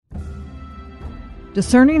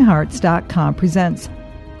DiscerningHearts.com presents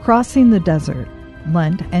Crossing the Desert,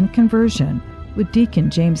 Lent and Conversion with Deacon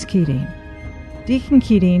James Keating. Deacon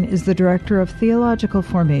Keating is the Director of Theological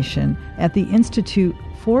Formation at the Institute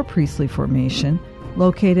for Priestly Formation,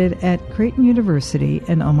 located at Creighton University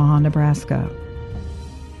in Omaha, Nebraska.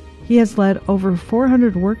 He has led over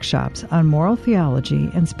 400 workshops on moral theology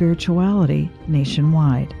and spirituality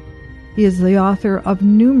nationwide. He is the author of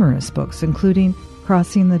numerous books, including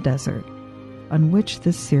Crossing the Desert, on which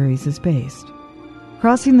this series is based.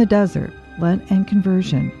 Crossing the Desert, Lent and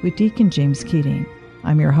Conversion with Deacon James Keating.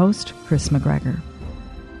 I'm your host, Chris McGregor.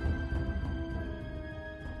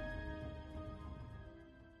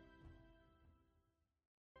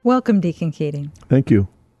 Welcome, Deacon Keating. Thank you.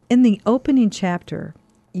 In the opening chapter,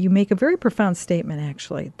 you make a very profound statement,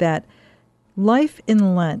 actually, that life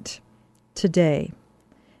in Lent today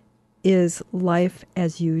is life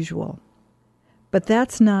as usual. But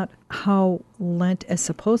that's not how Lent is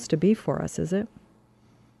supposed to be for us, is it?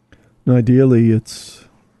 No, ideally, it's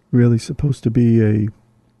really supposed to be an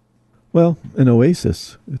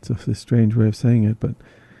oasis. It's a strange way of saying it, but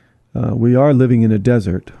we are living in a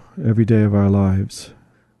desert every day of our lives.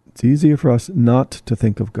 It's easier for us not to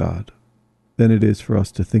think of God than it is for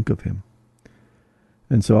us to think of Him.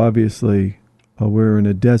 And so obviously, we're in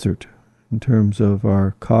a desert in terms of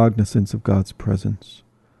our cognizance of God's presence.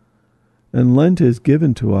 And Lent is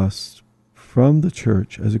given to us from the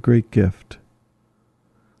church as a great gift,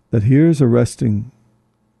 that here's a resting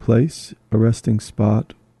place, a resting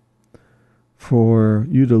spot, for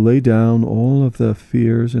you to lay down all of the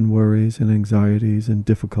fears and worries and anxieties and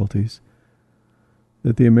difficulties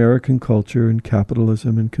that the American culture and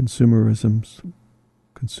capitalism and consumerism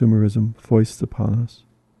foists upon us.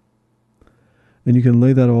 And you can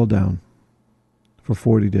lay that all down for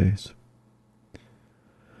 40 days.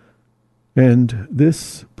 And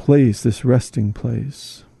this place, this resting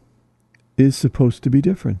place, is supposed to be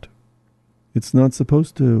different. It's not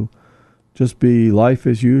supposed to just be life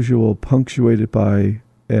as usual, punctuated by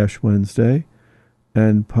Ash Wednesday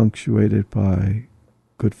and punctuated by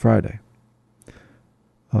Good Friday.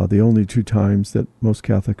 The only two times that most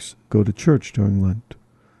Catholics go to church during Lent,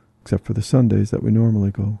 except for the Sundays that we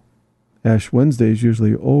normally go. Ash Wednesday is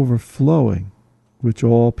usually overflowing, which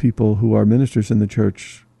all people who are ministers in the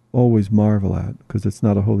church always marvel at, because it's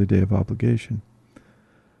not a holy day of obligation.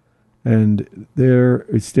 And there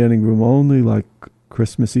is standing room only, like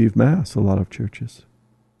Christmas Eve Mass, a lot of churches.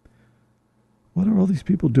 What are all these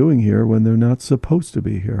people doing here when they're not supposed to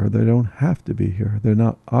be here, or they don't have to be here? They're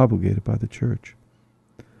not obligated by the church.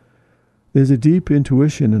 There's a deep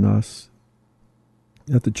intuition in us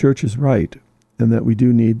that the church is right and that we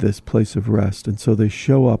do need this place of rest. And so they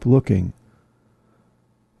show up looking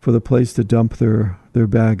for the place to dump their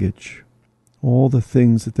baggage, all the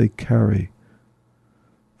things that they carry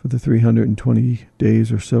for the 320 days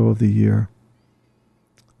or so of the year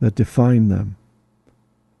that define them.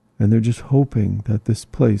 And they're just hoping that this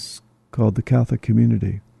place called the Catholic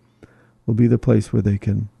community will be the place where they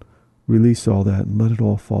can release all that and let it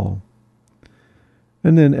all fall.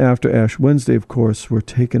 And then after Ash Wednesday, of course, we're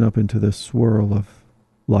taken up into this swirl of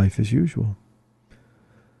life as usual.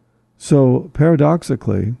 So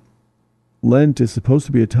paradoxically, Lent is supposed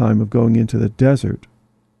to be a time of going into the desert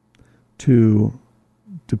to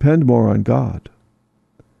depend more on God.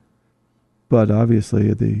 But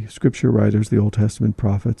obviously the scripture writers, the Old Testament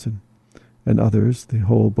prophets and others, the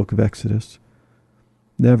whole book of Exodus,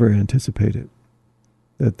 never anticipated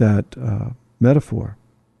that metaphor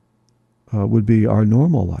would be our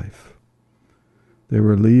normal life. They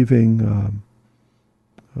were leaving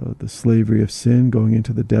the slavery of sin, going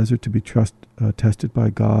into the desert to be tested by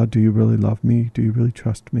God. Do you really love me? Do you really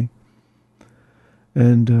trust me?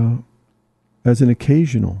 And as an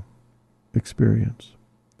occasional experience.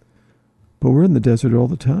 But we're in the desert all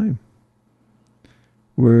the time.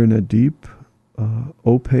 We're in a deep,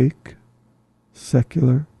 opaque,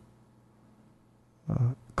 secular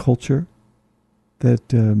culture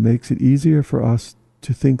that makes it easier for us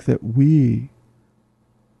to think that we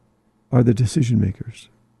are the decision makers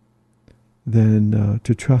than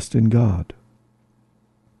to trust in God.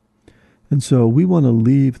 And so we want to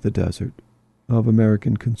leave the desert of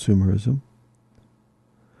American consumerism,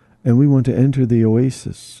 and we want to enter the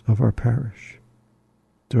oasis of our parish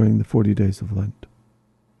during the 40 days of Lent.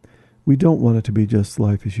 We don't want it to be just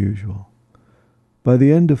life as usual. By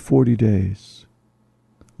the end of 40 days,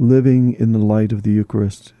 living in the light of the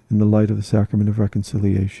Eucharist, in the light of the sacrament of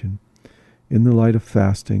reconciliation, in the light of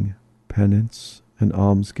fasting, penance, and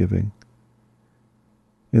almsgiving,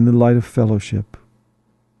 in the light of fellowship,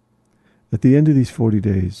 at the end of these 40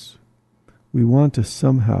 days, we want to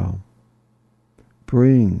somehow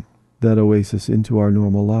bring that oasis into our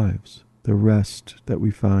normal lives, the rest that we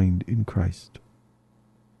find in Christ.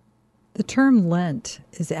 The term Lent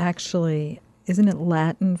is actually, isn't it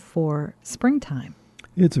Latin for springtime?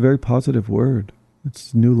 It's a very positive word.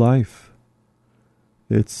 It's new life.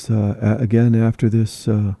 It's, again, after this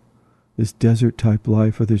desert-type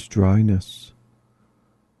life or this dryness,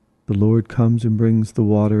 the Lord comes and brings the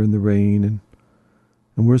water and the rain, and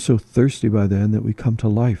we're so thirsty by then that we come to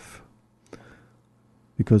life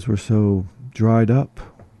because we're so dried up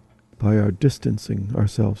by our distancing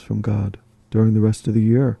ourselves from God during the rest of the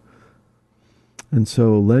year. And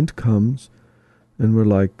so Lent comes, and we're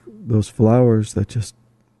like those flowers that just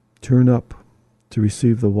turn up to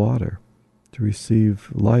receive the water, to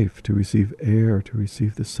receive life, to receive air, to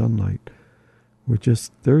receive the sunlight. We're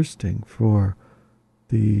just thirsting for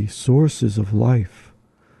the sources of life.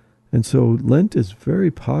 And so Lent is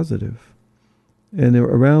very positive. And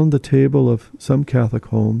around the table of some Catholic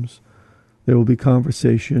homes, there will be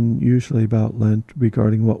conversation usually about Lent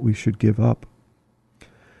regarding what we should give up.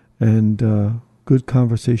 And good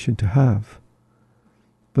conversation to have.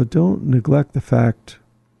 But don't neglect the fact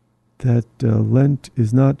that Lent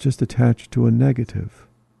is not just attached to a negative.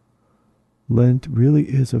 Lent really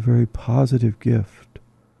is a very positive gift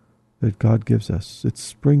that God gives us. It's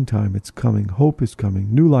springtime, it's coming, hope is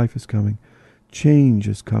coming, new life is coming, change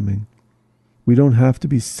is coming. We don't have to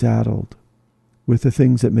be saddled with the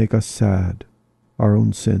things that make us sad, our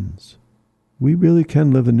own sins. We really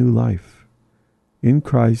can live a new life in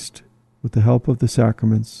Christ with the help of the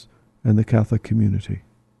sacraments and the Catholic community.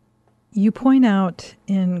 You point out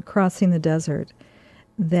in Crossing the Desert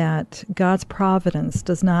that God's providence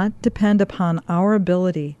does not depend upon our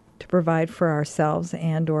ability to provide for ourselves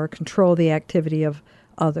and or control the activity of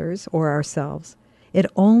others or ourselves. It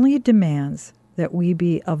only demands that we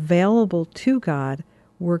be available to God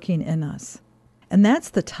working in us. And that's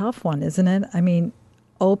the tough one, isn't it? I mean,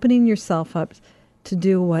 opening yourself up to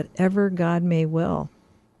do whatever God may will.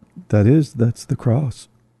 That's the cross.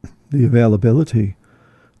 The availability.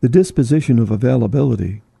 The disposition of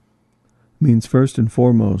availability means first and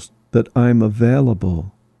foremost that I'm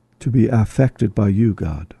available to be affected by you,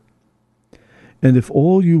 God. And if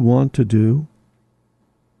all you want to do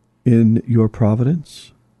in your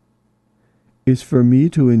providence is for me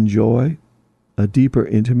to enjoy a deeper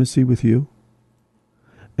intimacy with you,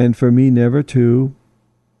 and for me never to,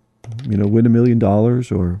 win $1 million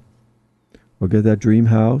or get that dream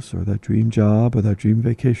house or that dream job or that dream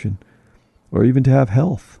vacation, or even to have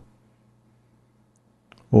health,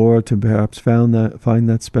 or to perhaps find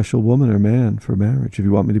that special woman or man for marriage. If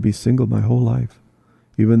you want me to be single my whole life,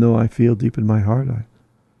 even though I feel deep in my heart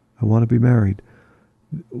I want to be married.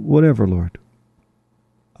 Whatever, Lord.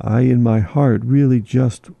 I, in my heart, really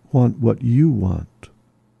just want what you want.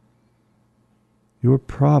 Your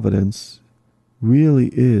providence really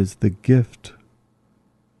is the gift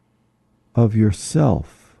of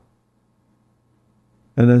yourself.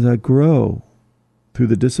 And as I grow through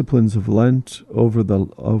the disciplines of Lent over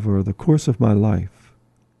the course of my life,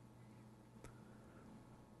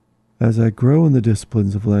 as I grow in the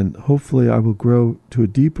disciplines of Lent, hopefully I will grow to a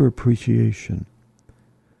deeper appreciation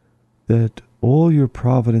that all your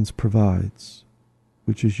providence provides,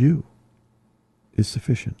 which is you, is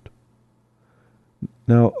sufficient.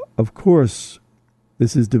 Now, of course,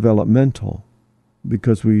 this is developmental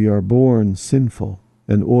because we are born sinful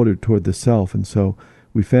and ordered toward the self, and so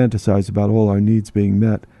we fantasize about all our needs being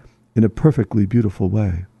met in a perfectly beautiful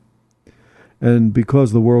way. And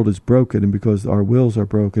because the world is broken, and because our wills are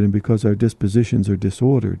broken, and because our dispositions are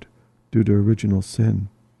disordered due to original sin,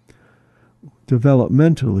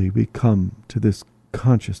 developmentally we come to this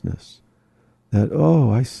consciousness that,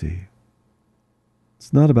 oh, I see.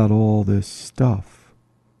 It's not about all this stuff.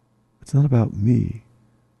 It's not about me.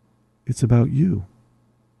 It's about you.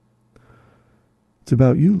 It's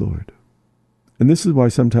about you, Lord. And this is why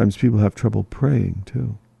sometimes people have trouble praying,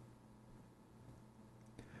 too.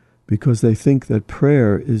 Because they think that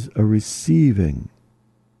prayer is a receiving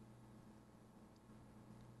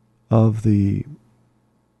of the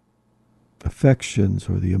affections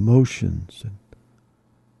or the emotions. And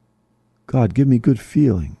God, give me good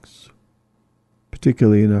feelings,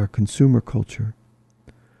 particularly in our consumer culture,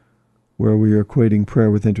 where we are equating prayer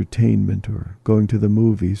with entertainment or going to the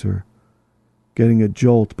movies or getting a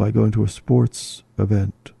jolt by going to a sports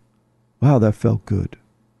event. Wow, that felt good.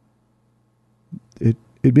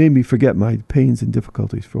 It made me forget my pains and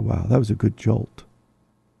difficulties for a while. That was a good jolt.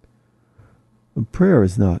 And prayer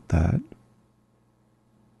is not that.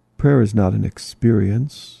 Prayer is not an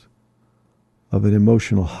experience of an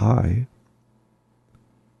emotional high.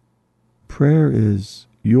 Prayer is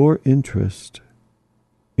your interest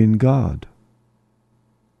in God.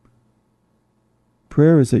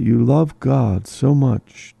 Prayer is that you love God so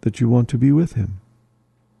much that you want to be with Him.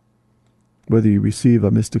 Whether you receive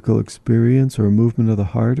a mystical experience or a movement of the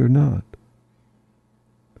heart or not.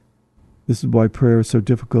 This is why prayer is so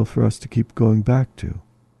difficult for us to keep going back to.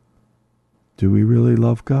 Do we really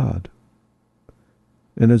love God?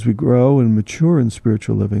 And as we grow and mature in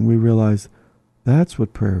spiritual living, we realize that's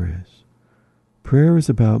what prayer is. Prayer is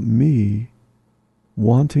about me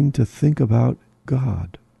wanting to think about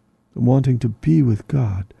God, wanting to be with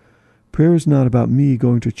God. Prayer is not about me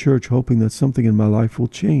going to church hoping that something in my life will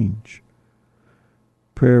change.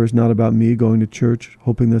 Prayer is not about me going to church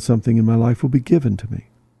hoping that something in my life will be given to me.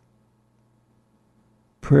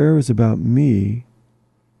 Prayer is about me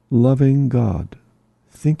loving God,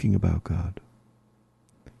 thinking about God.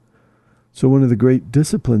 So one of the great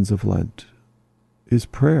disciplines of Lent is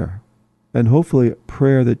prayer, and hopefully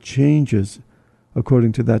prayer that changes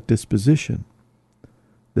according to that disposition,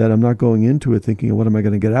 that I'm not going into it thinking, what am I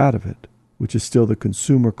going to get out of it, which is still the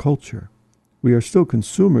consumer culture. We are still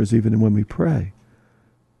consumers even when we pray.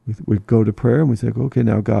 We go to prayer and we say, okay,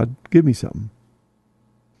 now God, give me something.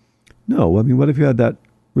 No, I mean, what if you had that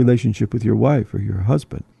relationship with your wife or your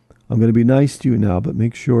husband? I'm going to be nice to you now, but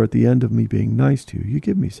make sure at the end of me being nice to you, you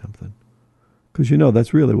give me something. Because you know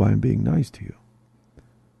that's really why I'm being nice to you.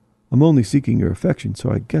 I'm only seeking your affection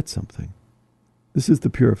so I get something. This is the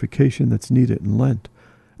purification that's needed in Lent.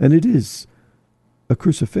 And it is a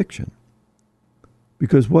crucifixion.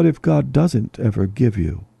 Because what if God doesn't ever give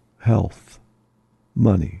you health,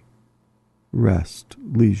 money, rest,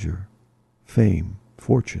 leisure, fame,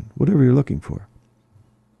 fortune, whatever you're looking for?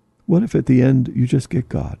 What if at the end you just get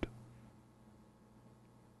God?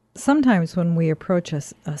 Sometimes when we approach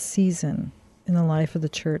a season in the life of the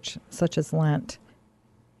church, such as Lent,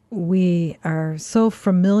 we are so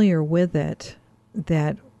familiar with it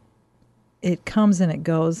that it comes and it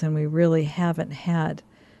goes, and we really haven't had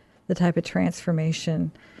the type of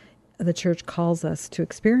transformation the church calls us to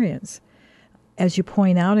experience. As you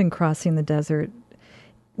point out in Crossing the Desert,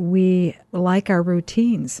 we like our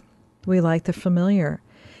routines. We like the familiar.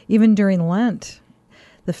 Even during Lent,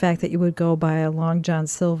 the fact that you would go by a Long John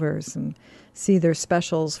Silver's and see their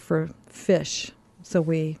specials for fish. So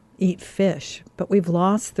we eat fish, but we've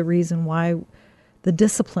lost the reason why, the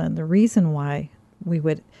discipline, the reason why we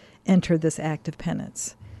would enter this act of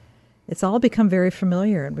penance. It's all become very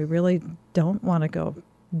familiar, and we really don't want to go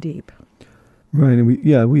deep. Right, and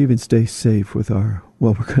we even stay safe with our,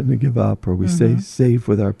 we're going to give up, or we stay safe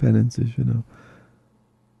with our penances, you know.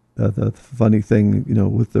 The funny thing, you know,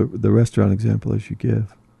 with the restaurant example as you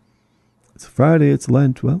give. It's Friday, it's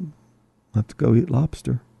Lent, well, I have to go eat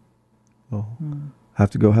lobster. Oh,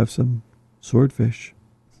 have to go have some swordfish.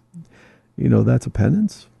 You know, that's a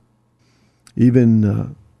penance.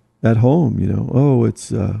 Even at home, you know,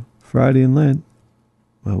 it's Friday in Lent.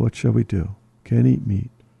 Well, what shall we do? Can't eat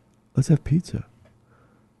meat. Let's have pizza.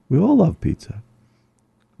 We all love pizza.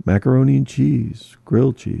 Macaroni and cheese,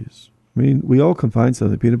 grilled cheese. I mean, we all can find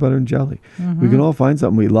something, peanut butter and jelly. We can all find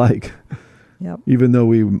something we like. Yep. Even though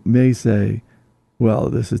we may say, well,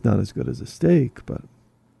 this is not as good as a steak, but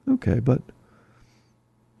okay, but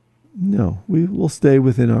no, we will stay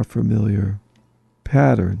within our familiar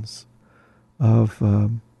patterns of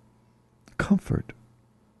comfort.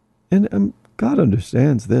 And God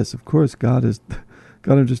understands this. Of course, God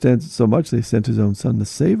understands it so much that He sent His own Son to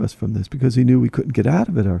save us from this, because He knew we couldn't get out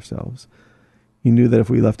of it ourselves. He knew that if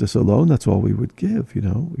we left us alone, that's all we would give, you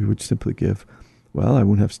know. We would simply give, well, I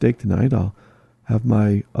won't have steak tonight. I'll have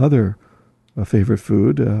my other favorite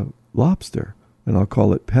food, lobster, and I'll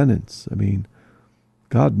call it penance. I mean,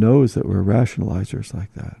 God knows that we're rationalizers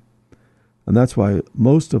like that. And that's why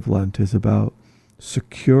most of Lent is about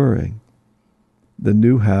securing the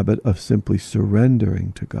new habit of simply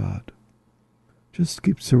surrendering to God. Just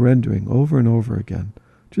keep surrendering over and over again.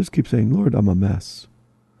 Just keep saying, Lord, I'm a mess.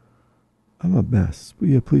 I'm a mess. Will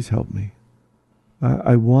you please help me?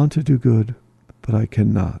 I want to do good, but I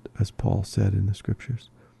cannot, as Paul said in the scriptures.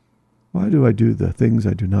 Why do I do the things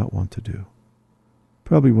I do not want to do?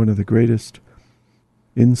 Probably one of the greatest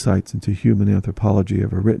insights into human anthropology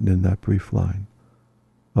ever written in that brief line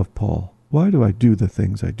of Paul. Why do I do the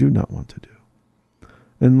things I do not want to do?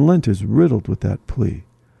 And Lent is riddled with that plea,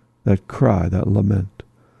 that cry, that lament,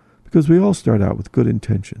 because we all start out with good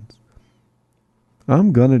intentions.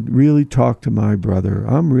 I'm going to really talk to my brother.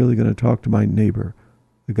 I'm really going to talk to my neighbor,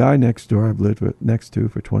 the guy next door I've lived next to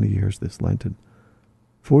for 20 years this Lenten.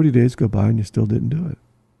 40 days go by and you still didn't do it.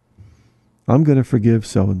 I'm going to forgive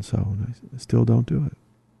so-and-so, and I still don't do it.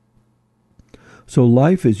 So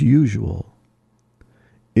life as usual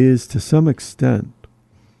is, to some extent,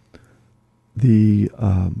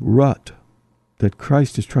 rut that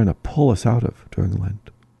Christ is trying to pull us out of during Lent.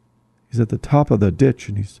 He's at the top of the ditch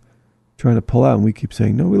and he's trying to pull out, and we keep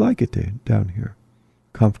saying, no, we like it down here.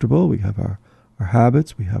 Comfortable, we have our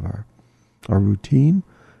habits, we have our routine,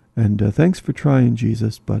 and thanks for trying,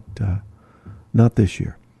 Jesus, but not this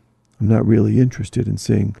year. I'm not really interested in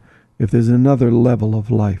seeing if there's another level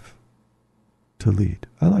of life to lead.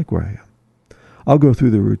 I like where I am. I'll go through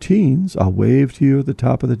the routines. I'll wave to you at the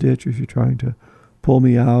top of the ditch if you're trying to pull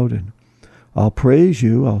me out, and I'll praise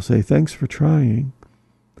you. I'll say thanks for trying,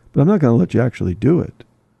 but I'm not going to let you actually do it,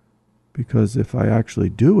 because if I actually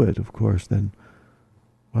do it, of course, then,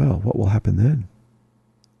 well, what will happen then?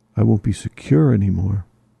 I won't be secure anymore.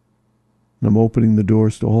 And I'm opening the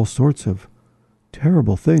doors to all sorts of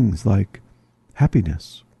terrible things like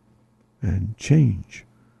happiness and change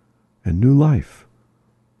and new life.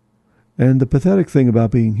 And the pathetic thing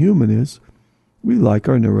about being human is we like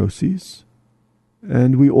our neuroses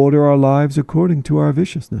and we order our lives according to our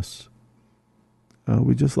viciousness.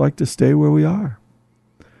 We just like to stay where we are.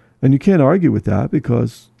 And you can't argue with that,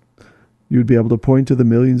 because you'd be able to point to the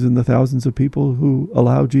millions and the thousands of people who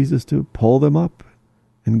allow Jesus to pull them up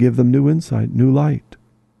and give them new insight, new light.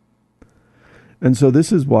 And so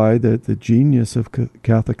this is why the genius of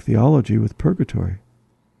Catholic theology with purgatory,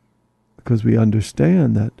 because we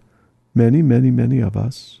understand that many, many, many of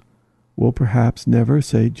us will perhaps never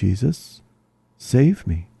say, Jesus, save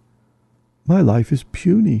me. My life is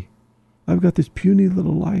puny. I've got this puny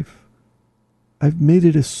little life. I've made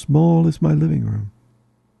it as small as my living room,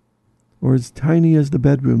 or as tiny as the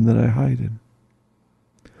bedroom that I hide in,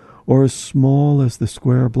 or as small as the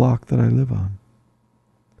square block that I live on.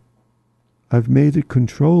 I've made it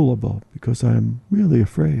controllable because I'm really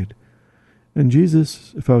afraid. And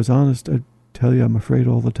Jesus, if I was honest, I'd tell you I'm afraid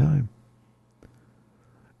all the time.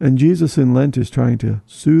 And Jesus in Lent is trying to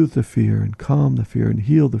soothe the fear and calm the fear and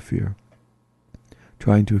heal the fear,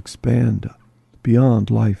 trying to expand beyond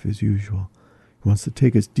life as usual. He wants to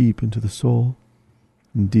take us deep into the soul,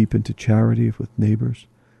 and deep into charity with neighbors,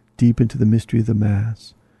 deep into the mystery of the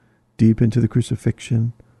Mass, deep into the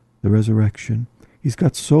crucifixion, the resurrection. He's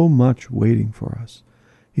got so much waiting for us.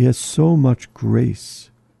 He has so much grace,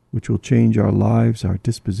 which will change our lives, our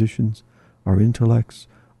dispositions, our intellects,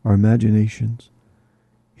 our imaginations.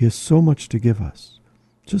 He has so much to give us.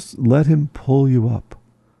 Just let him pull you up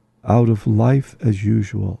out of life as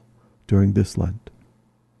usual during this Lent.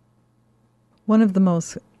 One of the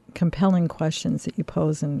most compelling questions that you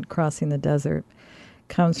pose in Crossing the Desert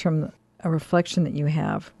comes from a reflection that you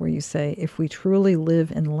have where you say, if we truly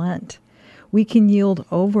live in Lent, we can yield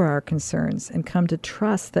over our concerns and come to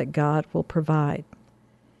trust that God will provide.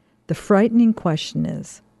 The frightening question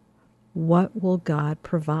is, what will God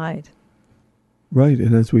provide? Right,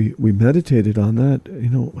 and as we meditated on that,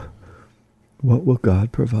 what will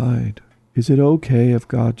God provide? Is it okay if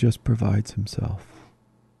God just provides himself?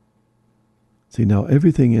 See, now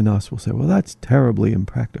everything in us will say, well, that's terribly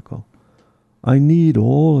impractical. I need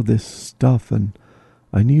all of this stuff, and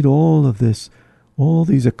I need all of this, all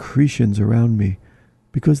these accretions around me,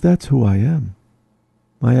 because that's who I am.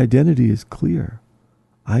 My identity is clear.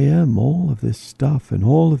 I am all of this stuff and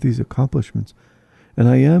all of these accomplishments, and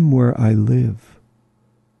I am where I live,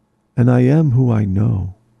 and I am who I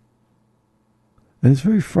know. And it's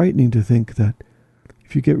very frightening to think that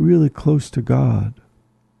if you get really close to God,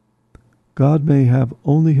 God may have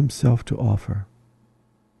only himself to offer.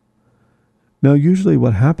 Now, usually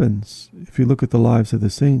what happens, if you look at the lives of the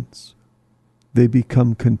saints, they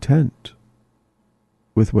become content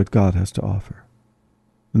with what God has to offer.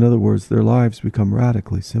 In other words, their lives become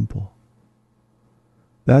radically simple.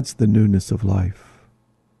 That's the newness of life.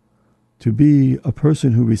 To be a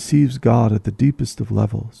person who receives God at the deepest of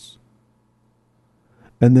levels,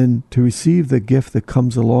 and then to receive the gift that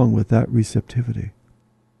comes along with that receptivity.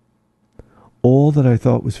 All that I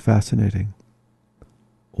thought was fascinating,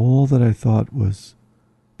 all that I thought was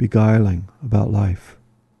beguiling about life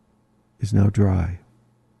is now dry.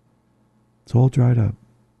 It's all dried up.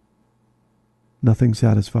 Nothing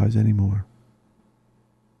satisfies anymore.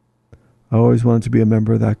 I always wanted to be a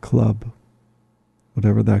member of that club,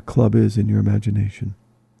 whatever that club is in your imagination.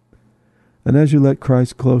 And as you let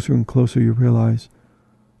Christ closer and closer, you realize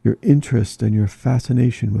your interest and your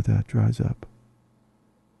fascination with that dries up.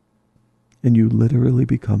 And you literally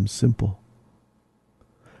become simple.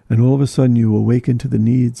 And all of a sudden you awaken to the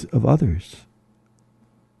needs of others.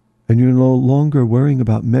 And you're no longer worrying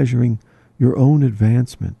about measuring your own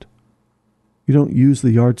advancement. You don't use the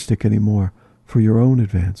yardstick anymore for your own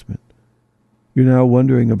advancement. You're now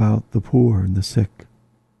wondering about the poor and the sick,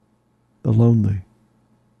 the lonely.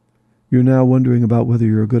 You're now wondering about whether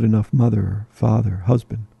you're a good enough mother, father,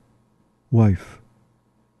 husband, wife,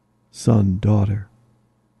 son, daughter,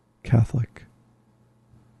 Catholic.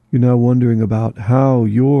 You're now wondering about how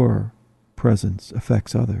your presence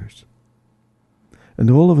affects others.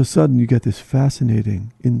 And all of a sudden you get this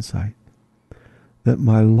fascinating insight that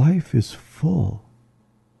my life is full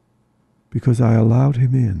because I allowed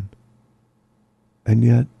him in. And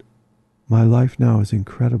yet my life now is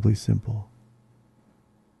incredibly simple.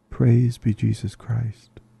 Praise be Jesus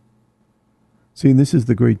Christ. See, and this is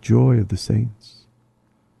the great joy of the saints.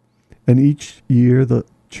 And each year the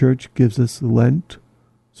Church gives us Lent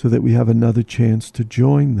so that we have another chance to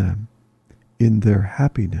join them in their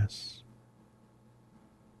happiness.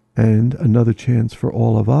 And another chance for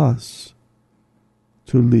all of us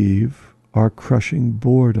to leave our crushing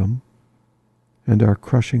boredom and our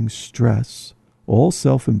crushing stress, all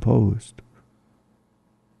self-imposed,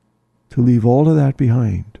 to leave all of that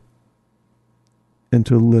behind and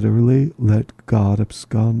to literally let God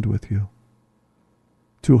abscond with you,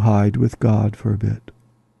 to hide with God for a bit,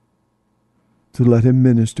 to let him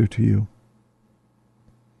minister to you,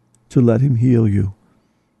 to let him heal you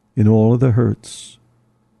in all of the hurts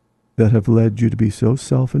that have led you to be so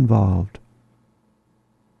self-involved.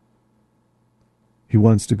 He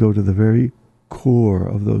wants to go to the very core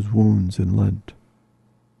of those wounds in Lent,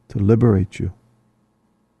 to liberate you,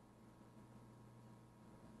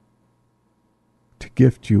 to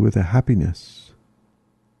gift you with a happiness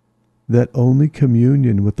that only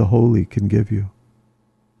communion with the Holy can give you.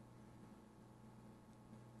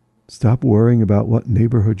 Stop worrying about what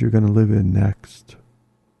neighborhood you're going to live in next.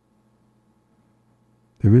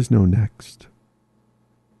 There is no next,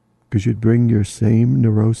 because you'd bring your same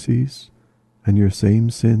neuroses and your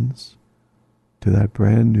same sins to that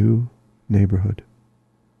brand new neighborhood,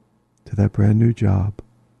 to that brand new job,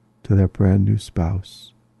 to that brand new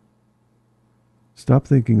spouse. Stop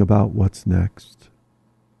thinking about what's next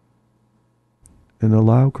and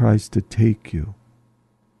allow Christ to take you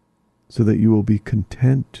so that you will be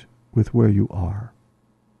content with where you are.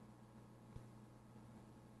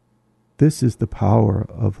 This is the power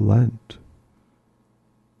of Lent.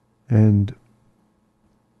 And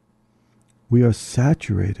we are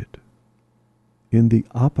saturated in the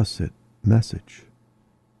opposite message.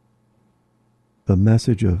 The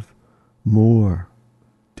message of more,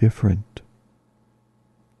 different,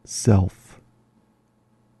 self,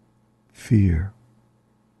 fear.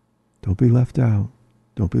 Don't be left out.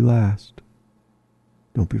 Don't be last.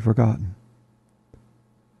 Don't be forgotten.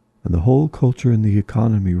 And the whole culture and the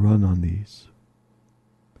economy run on these.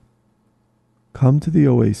 Come to the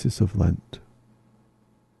oasis of Lent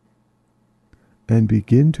and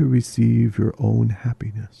begin to receive your own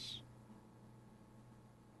happiness.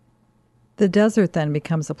 The desert then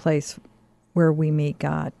becomes a place where we meet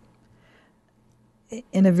God.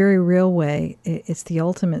 In a very real way, it's the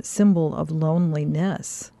ultimate symbol of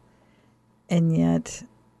loneliness. And yet,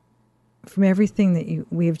 from everything that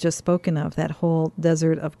we have just spoken of, that whole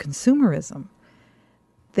desert of consumerism,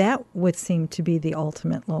 that would seem to be the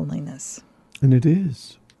ultimate loneliness. And it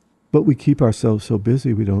is. But we keep ourselves so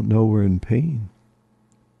busy we don't know we're in pain.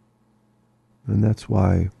 And that's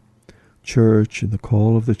why church and the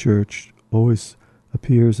call of the church always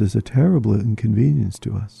appears as a terrible inconvenience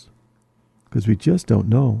to us. Because we just don't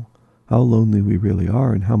know how lonely we really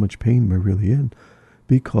are and how much pain we're really in,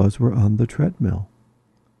 because we're on the treadmill.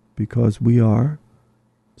 Because we are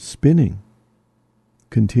spinning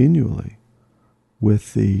continually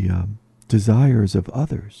with the desires of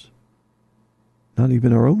others. Not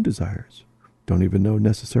even our own desires. Don't even know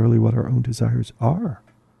necessarily what our own desires are.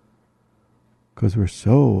 Because we're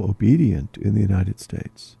so obedient in the United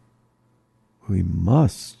States. We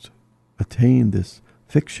must attain this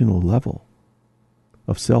fictional level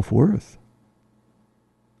of self-worth.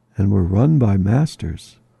 And we're run by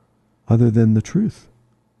masters other than the truth.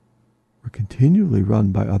 We're continually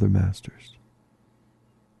run by other masters.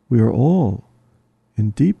 We are all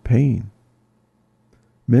in deep pain,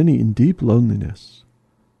 many in deep loneliness,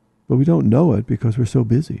 but we don't know it because we're so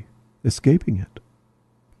busy escaping it.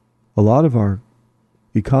 A lot of our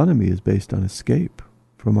economy is based on escape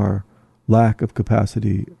from our lack of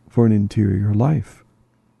capacity for an interior life,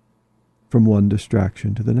 from one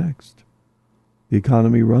distraction to the next. The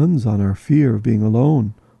economy runs on our fear of being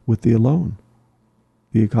alone with the alone.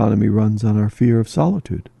 The economy runs on our fear of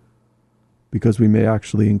solitude, because we may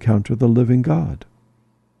actually encounter the living God.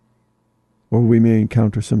 Or we may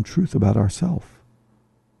encounter some truth about ourselves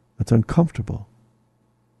that's uncomfortable.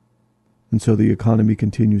 And so the economy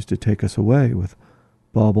continues to take us away with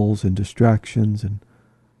bubbles and distractions and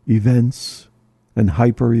events and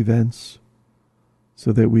hyper events,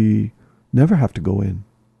 so that we never have to go in.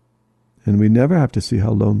 And we never have to see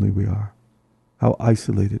how lonely we are, how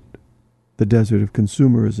isolated the desert of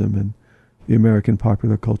consumerism and the American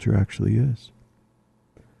popular culture actually is.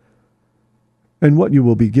 And what you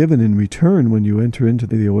will be given in return when you enter into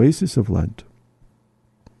the oasis of Lent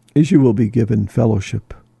is you will be given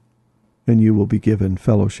fellowship. And you will be given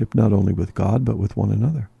fellowship not only with God, but with one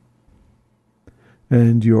another.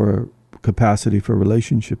 And your capacity for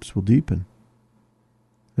relationships will deepen.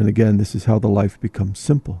 And again, this is how the life becomes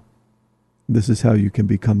simple. This is how you can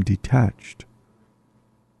become detached.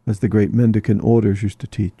 As the great mendicant orders used to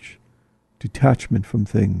teach, detachment from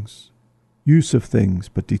things, use of things,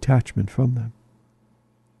 but detachment from them.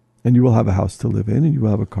 And you will have a house to live in, and you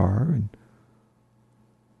will have a car,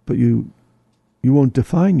 but you won't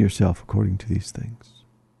define yourself according to these things.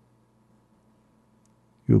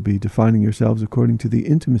 You'll be defining yourselves according to the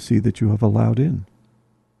intimacy that you have allowed in.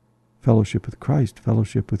 Fellowship with Christ,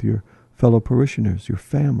 fellowship with your fellow parishioners, your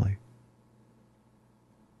family.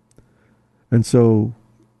 And so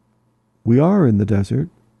we are in the desert,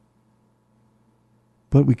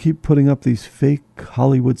 but we keep putting up these fake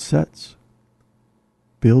Hollywood sets,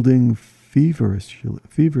 building feverishly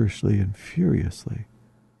and furiously.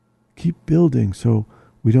 Keep building so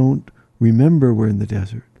we don't remember we're in the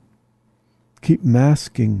desert. Keep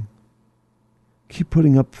masking. Keep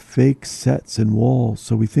putting up fake sets and walls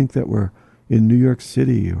so we think that we're in New York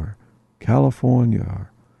City or California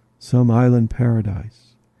or some island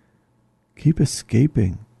paradise. Keep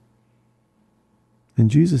escaping. And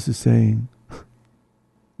Jesus is saying,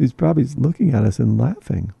 he's probably looking at us and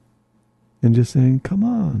laughing and just saying, come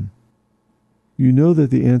on. You know that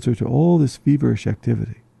the answer to all this feverish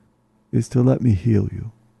activity is to let me heal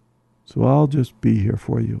you. So I'll just be here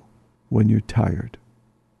for you when you're tired.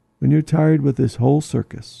 When you're tired with this whole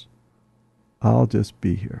circus, I'll just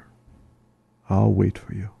be here. I'll wait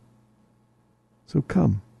for you. So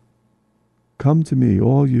come. Come to me,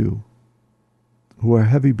 all you who are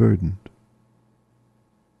heavy burdened,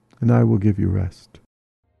 and I will give you rest.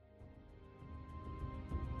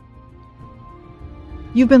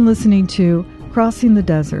 You've been listening to Crossing the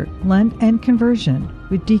Desert, Lent and Conversion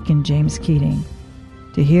with Deacon James Keating.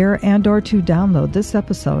 To hear and/or to download this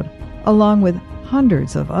episode, along with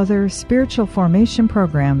hundreds of other spiritual formation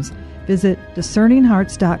programs, visit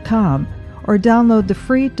discerninghearts.com or download the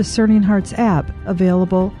free Discerning Hearts app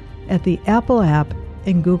available at the Apple app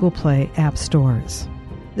and Google Play app stores.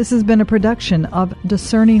 This has been a production of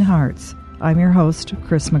Discerning Hearts. I'm your host,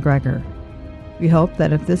 Chris McGregor. We hope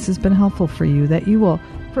that if this has been helpful for you, that you will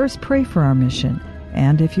first pray for our mission,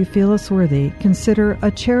 and if you feel us worthy, consider a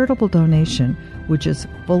charitable donation, which is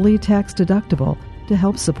fully tax deductible, to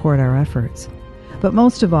help support our efforts. But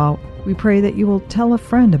most of all, we pray that you will tell a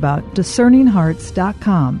friend about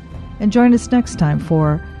discerninghearts.com and join us next time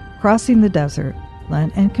for Crossing the Desert,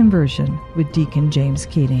 Lent and Conversion with Deacon James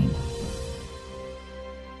Keating.